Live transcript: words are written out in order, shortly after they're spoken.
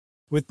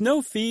With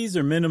no fees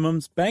or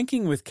minimums,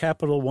 banking with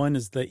Capital One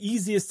is the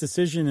easiest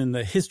decision in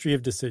the history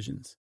of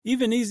decisions.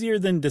 Even easier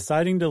than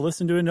deciding to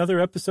listen to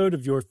another episode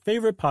of your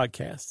favorite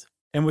podcast.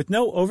 And with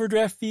no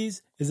overdraft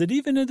fees, is it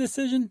even a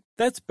decision?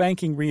 That's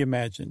banking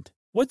reimagined.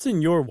 What's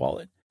in your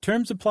wallet?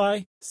 Terms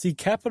apply. See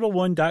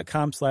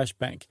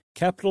CapitalOne.com/bank.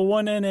 Capital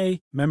One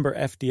N.A., member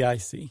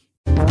FDIC.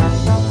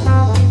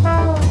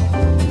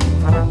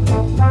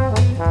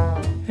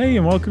 Hey,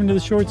 and welcome to The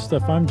Short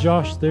Stuff. I'm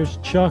Josh. There's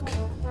Chuck.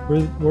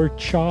 We're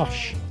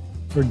Chosh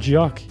or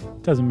Juck.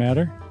 Doesn't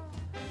matter.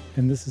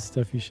 And this is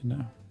stuff you should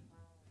know.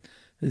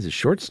 This is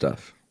short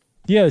stuff.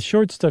 Yeah,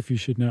 short stuff you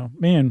should know.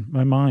 Man,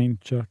 my mind,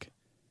 Chuck.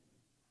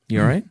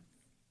 You all right?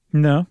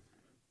 No.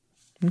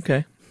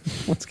 Okay.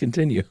 Let's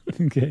continue.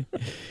 Okay.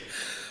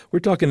 We're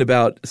talking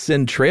about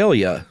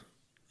Centralia.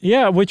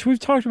 Yeah, which we've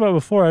talked about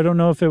before. I don't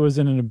know if it was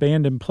in an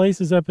Abandoned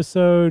Places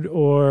episode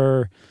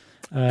or...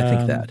 I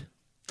think that.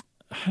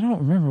 I don't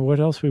remember what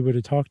else we would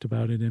have talked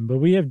about it in, but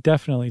we have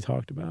definitely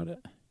talked about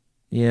it.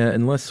 Yeah,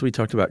 unless we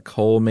talked about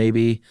coal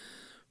maybe.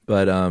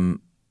 But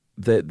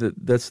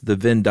that's the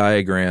Venn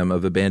diagram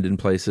of Abandoned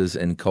Places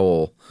and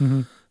coal.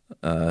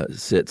 Mm-hmm.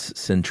 Sits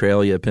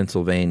Centralia,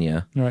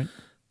 Pennsylvania. Right.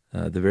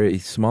 The very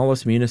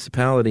smallest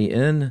municipality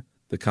in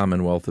the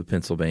Commonwealth of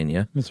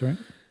Pennsylvania. That's right.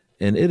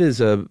 And it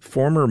is a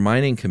former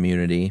mining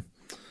community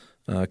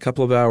a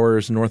couple of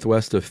hours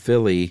northwest of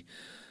Philly.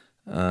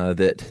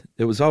 That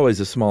it was always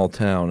a small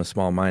town, a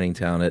small mining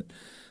town.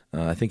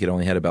 I think it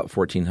only had about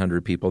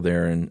 1,400 people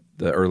there in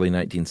the early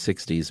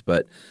 1960s.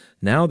 But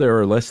now there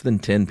are less than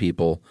 10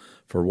 people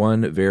for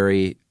one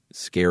very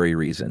scary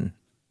reason.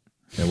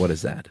 And what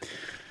is that?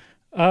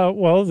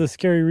 Well, the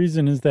scary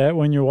reason is that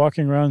when you're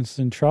walking around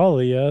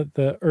Centralia,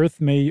 the earth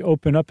may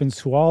open up and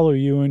swallow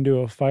you into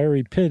a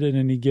fiery pit at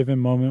any given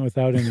moment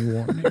without any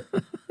warning.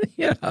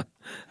 Yeah.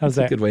 How's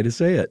that? A good way to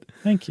say it.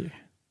 Thank you.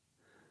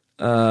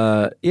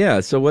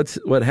 Yeah. So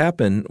what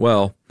happened?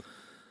 Well,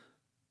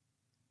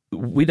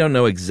 we don't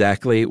know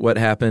exactly what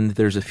happened.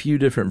 There's a few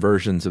different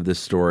versions of this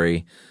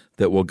story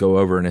that we'll go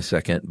over in a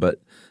second. But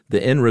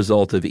the end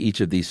result of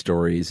each of these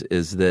stories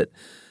is that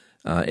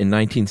in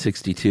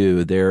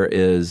 1962, there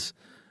is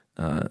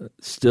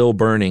still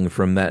burning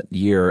from that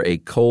year a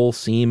coal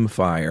seam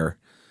fire,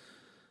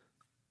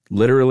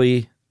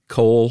 literally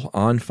coal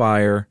on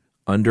fire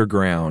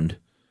underground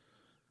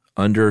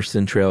under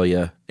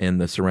Centralia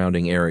and the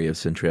surrounding area of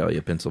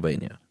Centralia,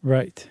 Pennsylvania.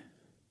 Right.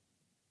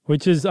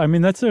 Which is, I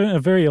mean, that's a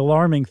very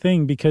alarming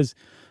thing because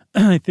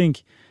I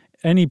think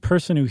any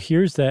person who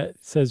hears that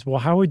says, well,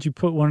 how would you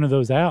put one of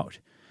those out?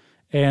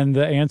 And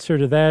the answer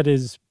to that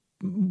is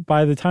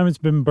by the time it's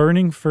been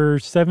burning for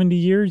 70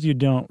 years, you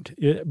don't.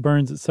 It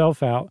burns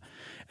itself out.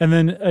 And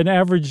then an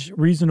average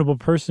reasonable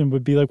person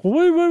would be like,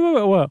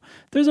 well, wait.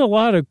 There's a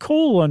lot of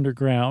coal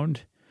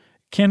underground.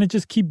 Can it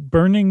just keep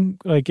burning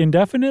like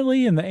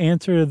indefinitely? And the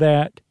answer to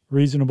that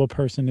reasonable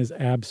person is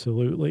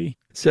absolutely.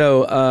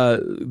 So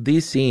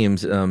these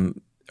seams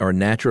are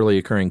naturally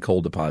occurring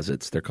coal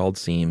deposits. They're called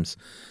seams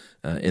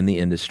in the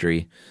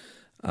industry.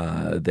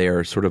 They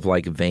are sort of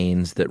like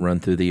veins that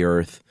run through the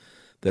earth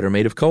that are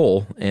made of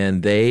coal,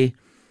 and they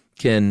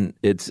can.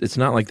 It's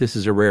not like this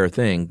is a rare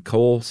thing.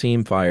 Coal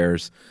seam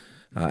fires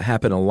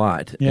happen a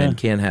lot and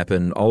can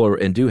happen all over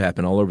and do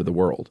happen all over the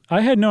world.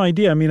 I had no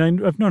idea. I mean,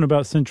 I've known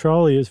about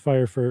Centralia's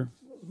fire for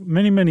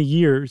many, many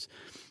years,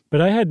 but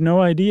I had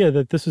no idea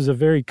that this was a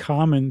very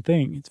common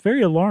thing. It's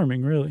very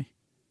alarming, really.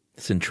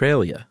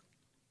 Centralia.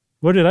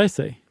 What did I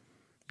say?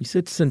 You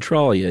said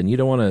Centralia, and you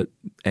don't want to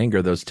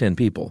anger those 10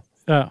 people.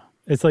 Oh,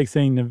 it's like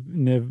saying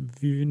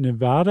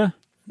Nevada?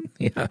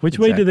 Yeah. Which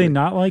way do they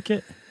not like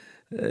it?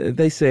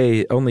 They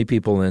say only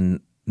people in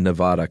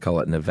Nevada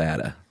call it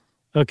Nevada.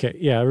 Okay,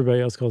 yeah, everybody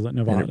else calls it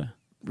Nevada. And it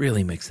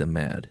really makes them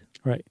mad.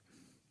 Right.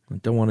 I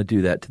don't want to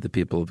do that to the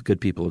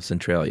good people of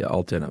Centralia,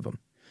 all 10 of them.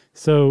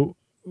 So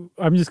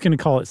I'm just going to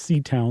call it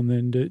Seatown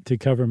then to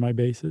cover my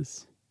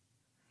bases.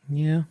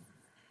 Yeah.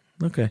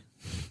 Okay.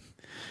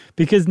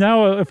 Because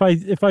now if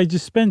I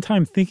just spend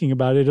time thinking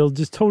about it, it'll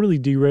just totally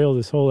derail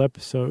this whole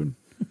episode.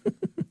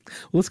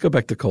 Well, let's go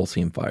back to coal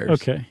seam fires.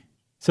 Okay.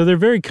 So they're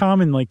very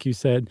common, like you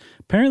said.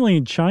 Apparently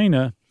in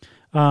China,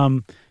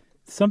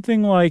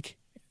 something like,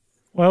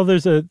 well,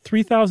 there's a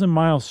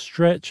 3,000-mile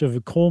stretch of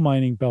a coal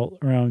mining belt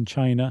around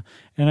China.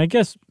 And I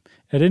guess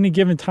at any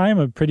given time,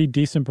 a pretty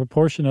decent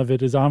proportion of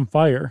it is on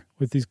fire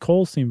with these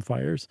coal seam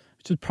fires,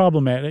 which is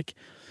problematic.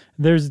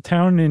 There's a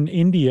town in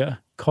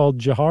India called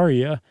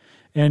Jaharia,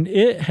 and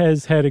it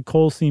has had a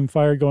coal seam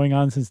fire going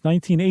on since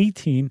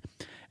 1918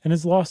 and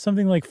has lost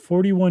something like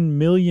 41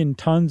 million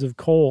tons of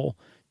coal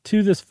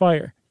to this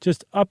fire,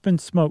 just up in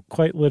smoke,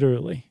 quite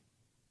literally.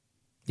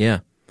 Yeah.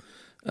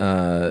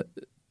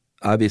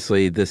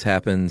 Obviously, this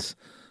happens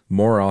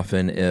more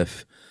often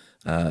if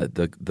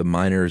the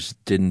miners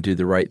didn't do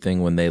the right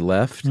thing when they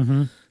left.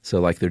 Mm-hmm.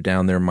 So like they're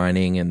down there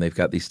mining and they've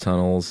got these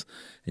tunnels,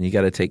 and you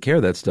got to take care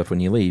of that stuff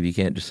when you leave. You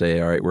can't just say,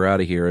 all right, we're out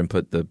of here, and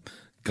put the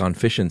gone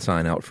fishing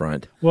sign out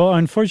front. Well,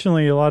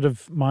 unfortunately, a lot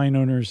of mine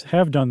owners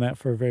have done that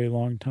for a very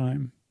long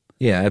time.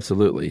 Yeah,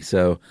 absolutely.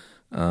 So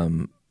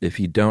if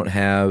you don't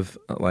have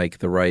like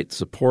the right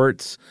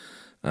supports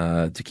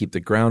to keep the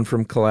ground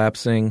from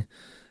collapsing,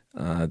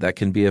 that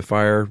can be a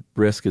fire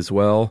risk as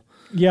well.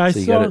 Yeah, so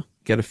you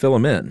got to fill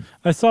them in.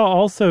 I saw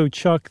also,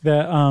 Chuck,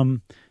 that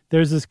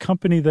there's this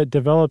company that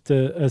developed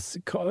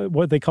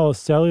what they call a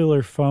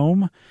cellular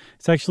foam.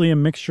 It's actually a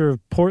mixture of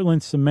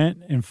Portland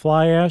cement and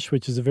fly ash,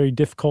 which is a very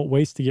difficult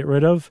waste to get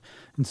rid of,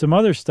 and some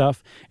other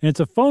stuff. And it's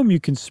a foam you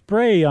can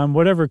spray on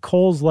whatever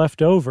coal's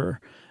left over,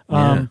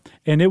 and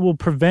it will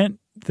prevent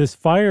these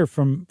fires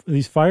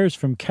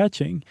from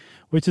catching,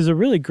 which is a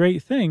really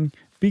great thing.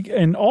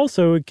 And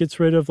also it gets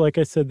rid of, like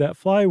I said, that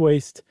fly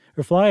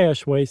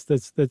ash waste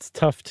that's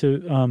tough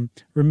to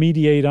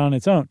remediate on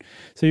its own.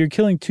 So you're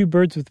killing two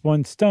birds with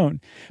one stone.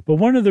 But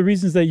one of the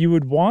reasons that you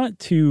would want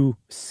to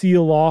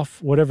seal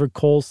off whatever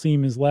coal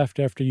seam is left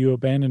after you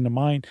abandon a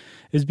mine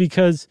is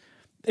because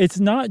it's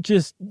not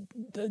just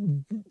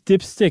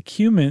dipstick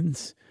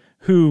humans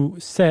who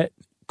set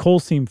coal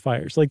seam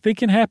fires. Like, they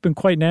can happen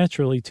quite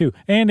naturally too.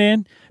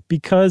 And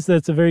because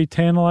that's a very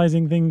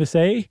tantalizing thing to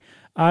say,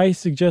 I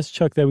suggest,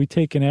 Chuck, that we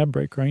take an ad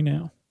break right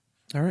now.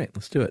 All right,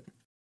 let's do it.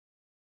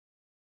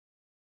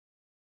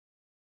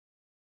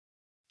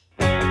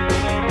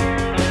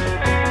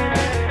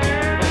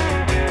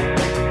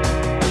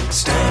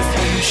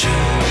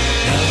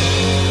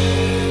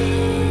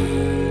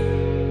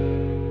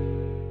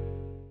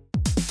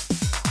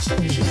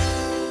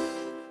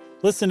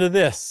 Listen to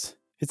this.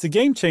 It's a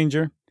game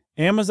changer.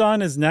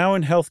 Amazon is now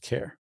in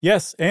healthcare.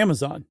 Yes,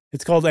 Amazon.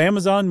 It's called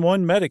Amazon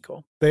One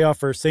Medical. They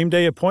offer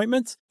same-day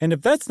appointments, and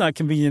if that's not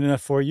convenient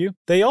enough for you,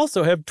 they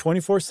also have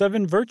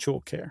 24/7 virtual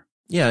care.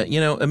 Yeah,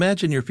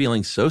 imagine you're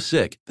feeling so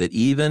sick that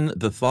even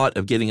the thought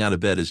of getting out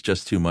of bed is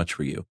just too much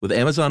for you. With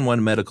Amazon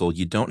One Medical,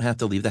 you don't have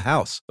to leave the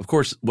house. Of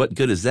course, what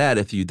good is that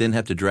if you then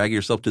have to drag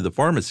yourself to the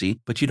pharmacy,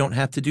 but you don't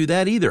have to do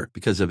that either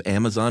because of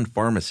Amazon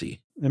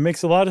Pharmacy. It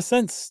makes a lot of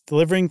sense.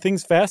 Delivering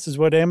things fast is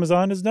what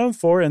Amazon is known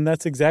for, and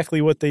that's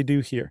exactly what they do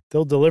here.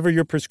 They'll deliver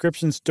your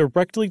prescriptions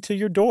directly to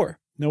your door.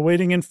 No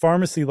waiting in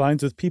pharmacy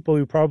lines with people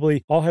who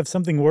probably all have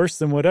something worse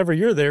than whatever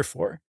you're there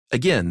for.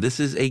 Again, this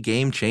is a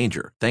game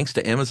changer. Thanks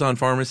to Amazon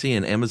Pharmacy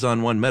and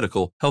Amazon One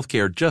Medical,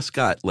 healthcare just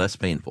got less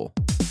painful.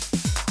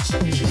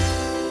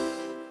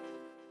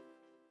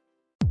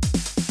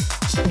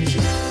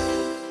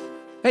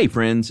 Hey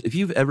friends, if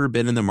you've ever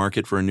been in the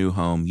market for a new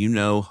home, you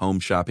know home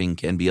shopping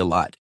can be a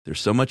lot.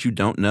 There's so much you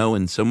don't know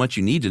and so much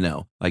you need to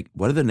know. Like,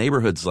 what are the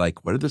neighborhoods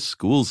like? What are the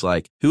schools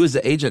like? Who is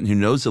the agent who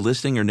knows the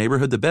listing or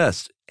neighborhood the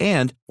best?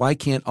 And why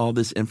can't all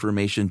this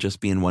information just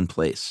be in one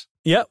place?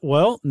 Yeah,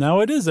 well, now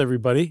it is,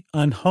 everybody,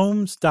 on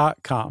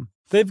Homes.com.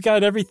 They've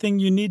got everything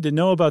you need to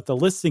know about the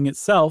listing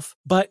itself,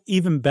 but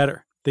even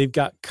better, they've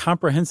got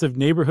comprehensive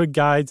neighborhood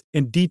guides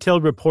and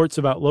detailed reports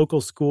about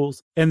local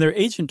schools, and their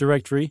agent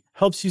directory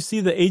helps you see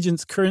the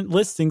agent's current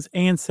listings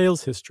and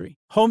sales history.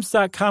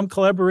 Homes.com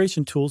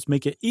collaboration tools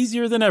make it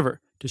easier than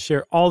ever to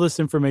share all this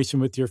information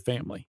with your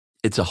family.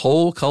 It's a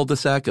whole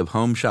cul-de-sac of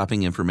home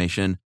shopping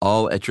information,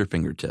 all at your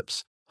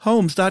fingertips.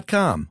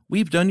 Homes.com.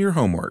 We've done your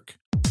homework.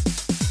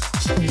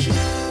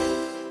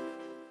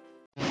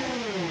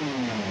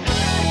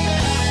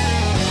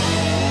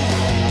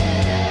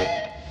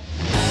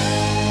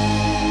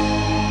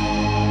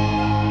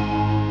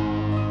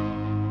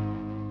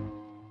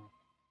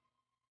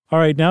 All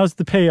right, now's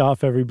the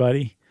payoff,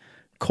 everybody.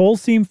 Coal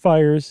seam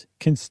fires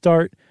can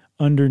start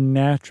under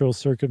natural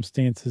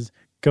circumstances.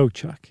 Go,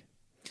 Chuck.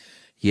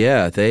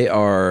 Yeah, they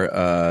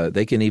are.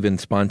 They can even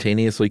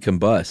spontaneously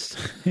combust.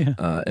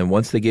 Yeah. And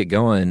once they get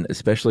going,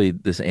 especially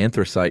this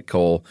anthracite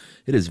coal,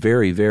 it is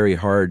very, very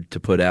hard to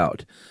put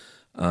out.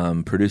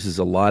 Produces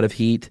a lot of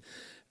heat,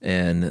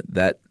 and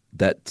that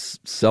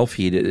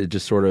self-heat, it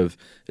just sort of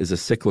is a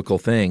cyclical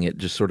thing. It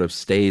just sort of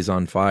stays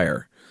on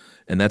fire.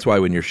 And that's why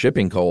when you're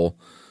shipping coal,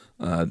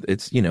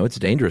 it's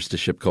dangerous to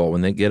ship coal.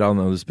 When they get on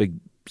those big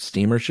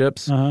steamer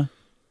ships,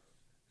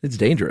 it's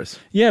dangerous.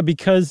 Yeah,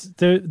 because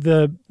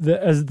the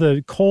as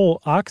the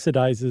coal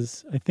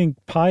oxidizes, I think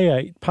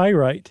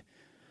pyrite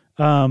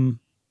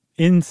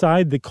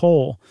inside the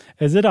coal,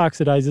 as it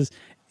oxidizes,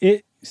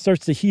 it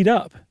starts to heat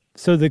up.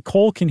 So the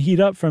coal can heat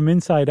up from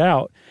inside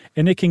out,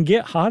 and it can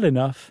get hot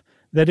enough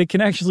that it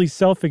can actually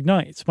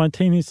self-ignite,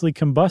 spontaneously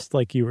combust,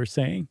 like you were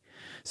saying.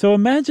 So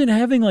imagine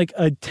having like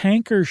a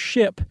tanker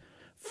ship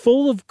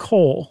full of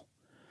coal,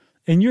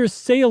 and you're a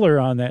sailor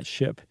on that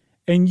ship,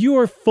 and you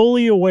are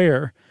fully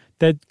aware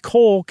that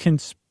coal can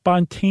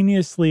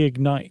spontaneously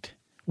ignite.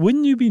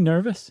 Wouldn't you be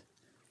nervous?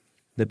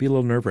 That'd be a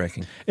little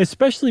nerve-wracking.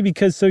 Especially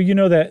because, so you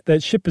know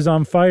that ship is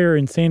on fire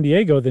in San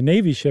Diego, the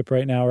Navy ship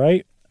right now,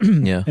 right?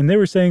 Yeah. And they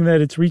were saying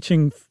that it's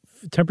reaching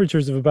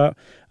temperatures of about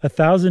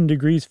 1,000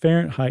 degrees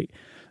Fahrenheit.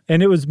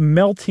 And it was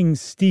melting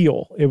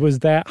steel. It was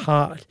that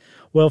hot.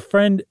 Well,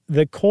 friend,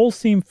 the coal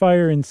seam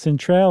fire in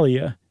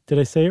Centralia, did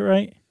I say it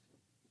right?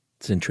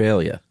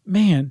 Centralia.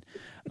 Man,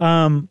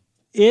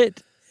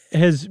 it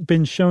has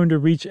been shown to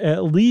reach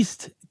at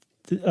least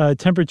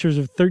temperatures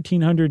of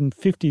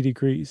 1,350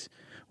 degrees,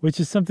 which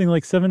is something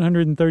like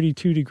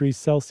 732 degrees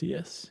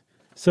Celsius.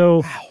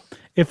 So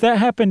if that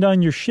happened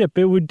on your ship,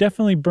 it would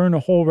definitely burn a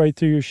hole right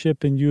through your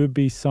ship and you would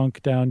be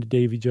sunk down to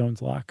Davy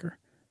Jones' locker.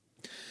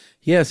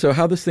 Yeah, so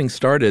how this thing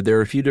started, there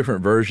are a few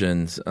different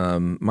versions.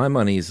 My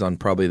money's on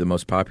probably the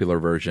most popular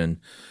version,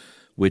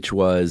 which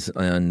was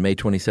on May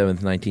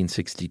 27th,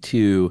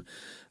 1962.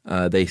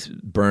 They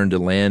burned a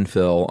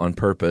landfill on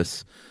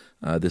purpose.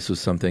 This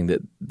was something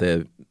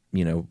that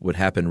would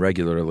happen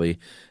regularly,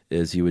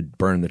 is you would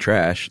burn the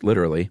trash,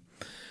 literally.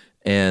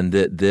 And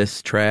that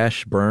this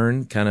trash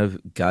burn kind of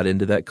got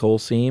into that coal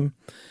seam,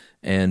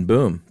 and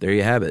boom, there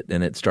you have it.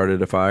 And it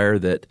started a fire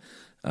that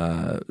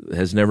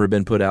has never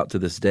been put out to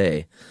this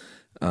day.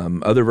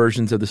 Other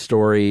versions of the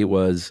story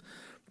was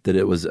that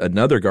it was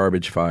another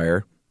garbage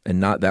fire, and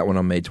not that one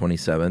on May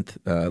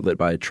 27th, lit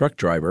by a truck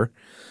driver.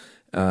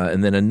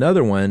 And then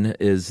another one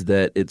is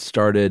that it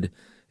started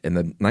in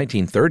the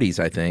 1930s,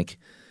 I think,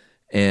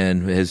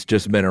 and has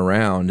just been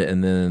around.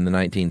 And then in the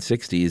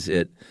 1960s,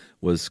 it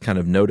was kind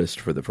of noticed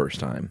for the first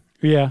time.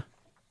 Yeah.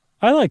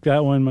 I like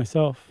that one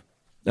myself.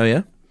 Oh,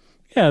 yeah?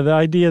 Yeah, the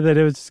idea that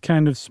it was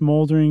kind of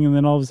smoldering and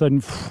then all of a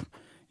sudden,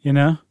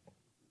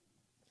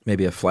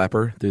 Maybe a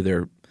flapper through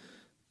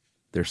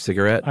their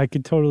cigarette. I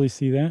could totally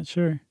see that,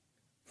 sure.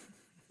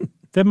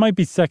 That might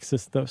be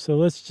sexist, though. So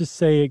let's just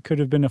say it could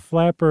have been a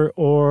flapper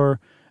or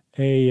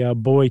a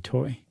boy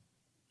toy.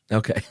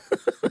 Okay.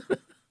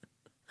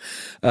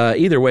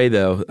 Either way,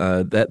 though,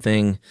 that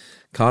thing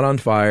caught on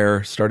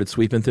fire, started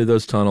sweeping through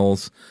those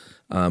tunnels.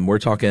 We're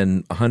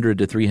talking 100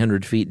 to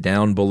 300 feet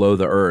down below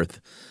the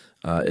earth,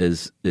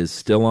 is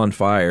still on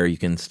fire. You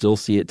can still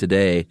see it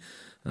today.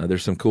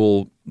 There's some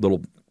cool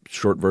little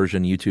short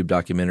version YouTube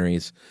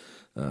documentaries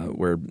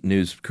where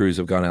news crews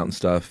have gone out and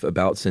stuff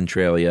about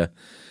Centralia.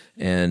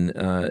 And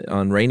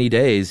on rainy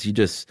days,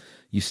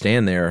 you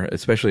stand there,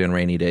 especially on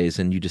rainy days,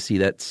 and you just see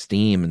that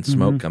steam and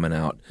smoke coming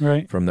out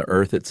from the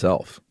earth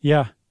itself.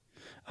 Yeah.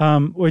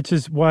 Which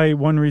is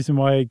one reason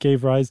why it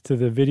gave rise to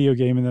the video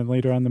game and then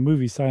later on the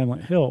movie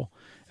Silent Hill.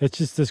 It's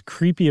just this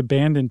creepy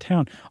abandoned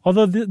town.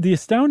 Although the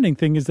astounding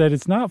thing is that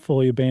it's not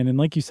fully abandoned.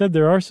 Like you said,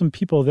 there are some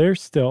people there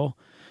still.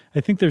 I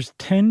think there's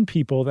 10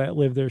 people that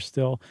live there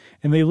still.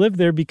 And they live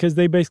there because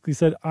they basically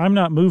said, I'm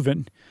not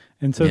moving.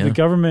 And so the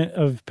government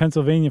of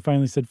Pennsylvania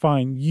finally said,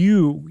 fine,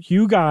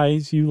 you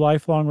guys, you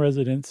lifelong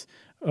residents,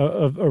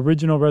 of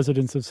original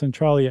residents of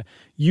Centralia,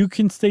 you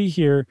can stay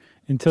here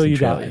until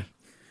Centralia.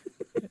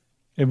 You die.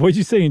 And what'd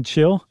you say in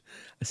chill?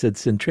 I said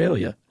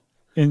Centralia.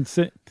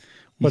 Whatever.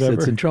 You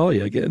said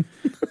Centralia again.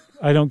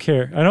 I don't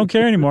care. I don't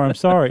care anymore. I'm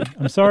sorry.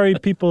 I'm sorry,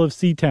 people of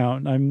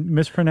Seatown. I'm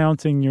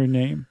mispronouncing your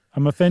name.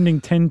 I'm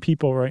offending 10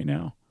 people right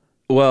now.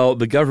 Well,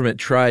 the government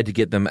tried to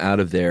get them out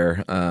of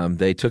there.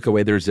 They took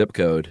away their zip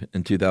code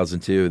in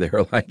 2002. They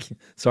were like,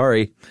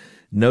 sorry,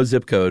 no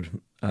zip code.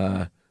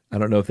 I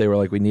don't know if they were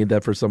like, we need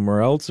that for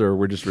somewhere else or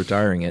we're just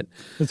retiring it.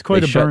 It's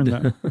quite a burn,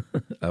 though.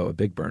 Oh, a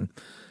big burn.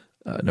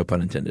 No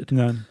pun intended.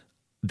 None.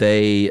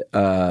 They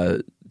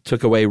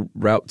took away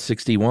Route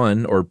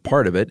 61, or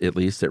part of it, at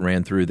least, that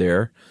ran through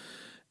there.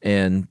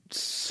 And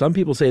some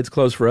people say it's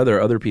closed forever.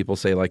 Other people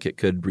say like it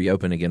could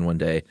reopen again one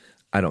day.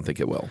 I don't think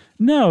it will.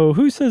 No,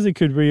 who says it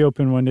could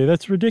reopen one day?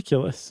 That's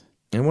ridiculous.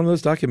 And one of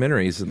those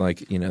documentaries,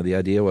 like, the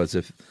idea was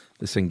if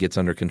this thing gets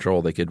under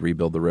control, they could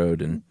rebuild the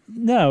road. And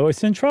no,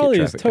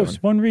 Centralia is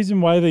toast. Going. One reason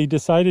why they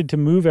decided to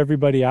move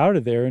everybody out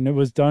of there, and it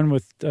was done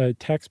with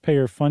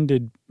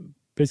taxpayer-funded,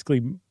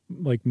 basically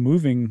like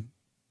moving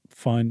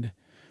fund.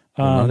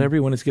 Well, not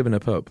everyone is given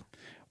up hope.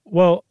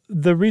 Well,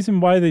 the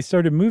reason why they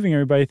started moving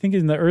everybody, I think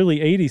in the early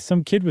 80s,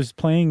 some kid was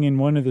playing in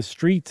one of the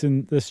streets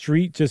and the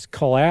street just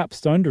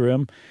collapsed under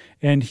him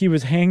and he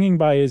was hanging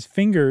by his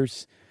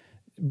fingers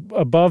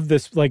above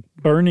this like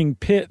burning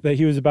pit that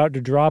he was about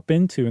to drop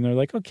into. And they're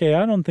like, okay,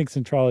 I don't think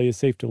Centralia is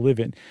safe to live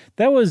in.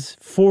 That was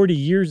 40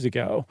 years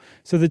ago.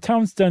 So the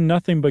town's done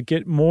nothing but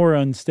get more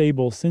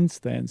unstable since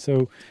then.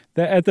 So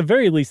that, at the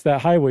very least,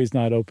 that highway's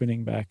not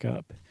opening back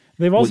up.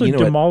 They've also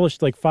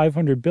demolished like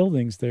 500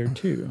 buildings there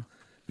too.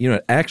 You know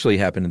what actually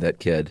happened to that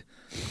kid?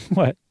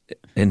 What?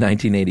 In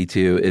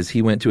 1982 is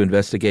he went to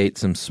investigate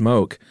some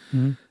smoke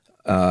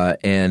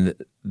and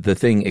the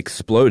thing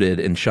exploded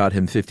and shot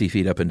him 50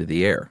 feet up into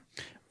the air.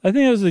 I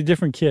think it was a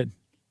different kid.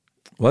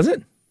 Was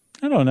it?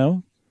 I don't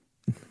know.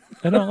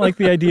 I don't like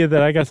the idea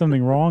that I got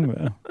something wrong,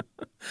 though.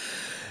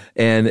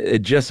 And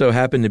it just so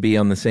happened to be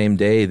on the same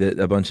day that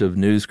a bunch of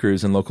news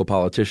crews and local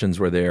politicians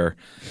were there.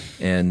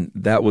 And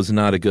that was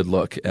not a good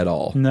look at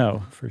all.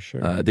 No, for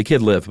sure. The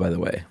kid lived, by the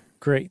way.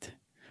 Great.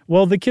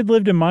 Well, the kid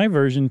lived in my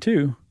version,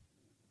 too.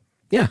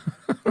 Yeah,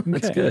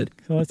 that's good.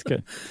 So that's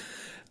good.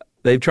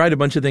 They've tried a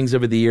bunch of things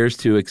over the years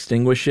to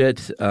extinguish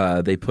it.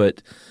 They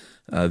put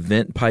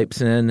vent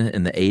pipes in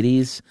the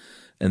 80s.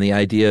 And the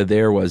idea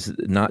there was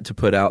not to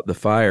put out the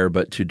fire,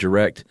 but to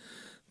direct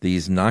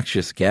these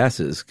noxious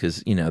gases,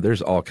 because,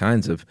 there's all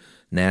kinds of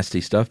nasty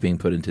stuff being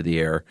put into the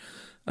air,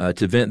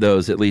 to vent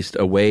those at least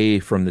away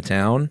from the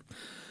town.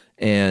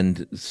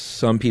 And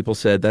some people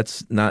said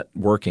that's not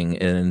working.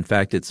 And in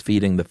fact, it's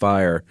feeding the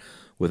fire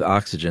with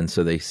oxygen,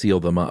 so they seal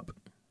them up.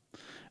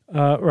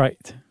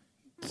 Right.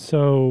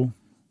 So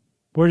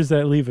where does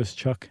that leave us,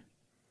 Chuck?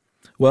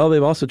 Well,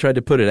 they've also tried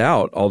to put it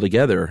out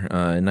altogether.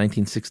 In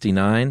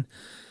 1969,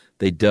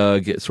 they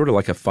dug, sort of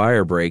like a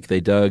fire break,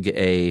 they dug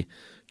a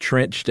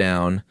trench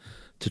down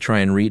to try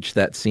and reach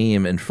that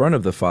seam in front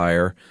of the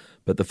fire,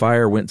 but the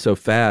fire went so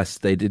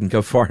fast they didn't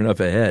go far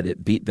enough ahead.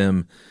 It beat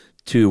them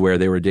to where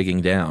they were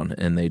digging down,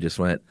 and they just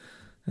went,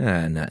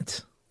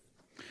 nuts.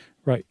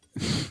 Right.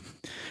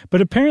 But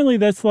apparently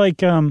that's like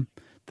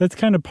that's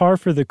kind of par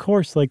for the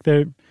course. Like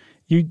they're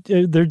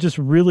just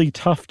really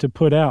tough to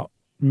put out.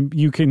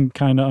 You can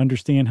kind of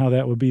understand how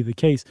that would be the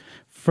case.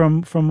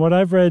 From what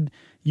I've read,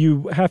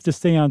 you have to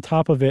stay on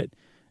top of it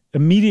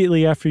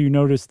immediately after you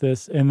notice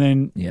this, and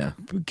then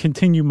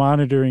continue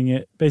monitoring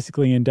it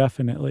basically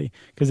indefinitely,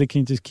 because it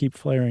can just keep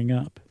flaring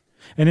up.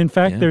 And in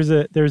fact,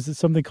 there's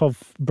something called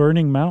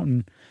Burning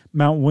Mountain,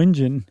 Mount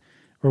Wingen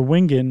or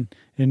Wingen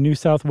in New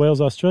South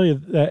Wales, Australia,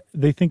 that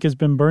they think has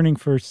been burning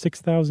for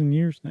 6,000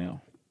 years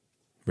now.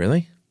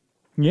 Really?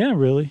 Yeah,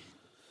 really.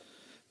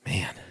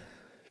 Man.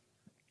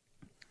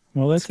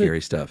 Well, that's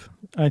scary stuff.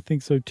 I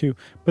think so too.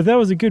 But that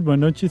was a good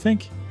one, don't you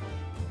think?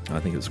 I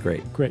think it was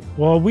great. Great.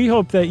 Well, we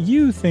hope that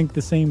you think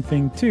the same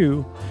thing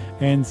too.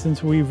 And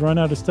since we've run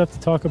out of stuff to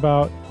talk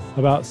about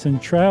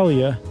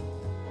Centralia,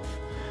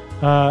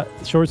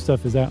 Short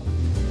Stuff is out.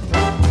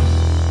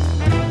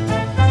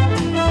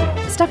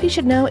 Stuff You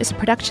Should Know is a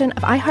production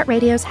of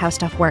iHeartRadio's How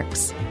Stuff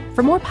Works.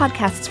 For more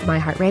podcasts from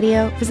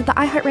iHeartRadio, visit the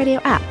iHeartRadio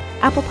app,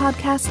 Apple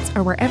Podcasts,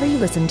 or wherever you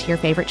listen to your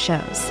favorite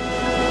shows.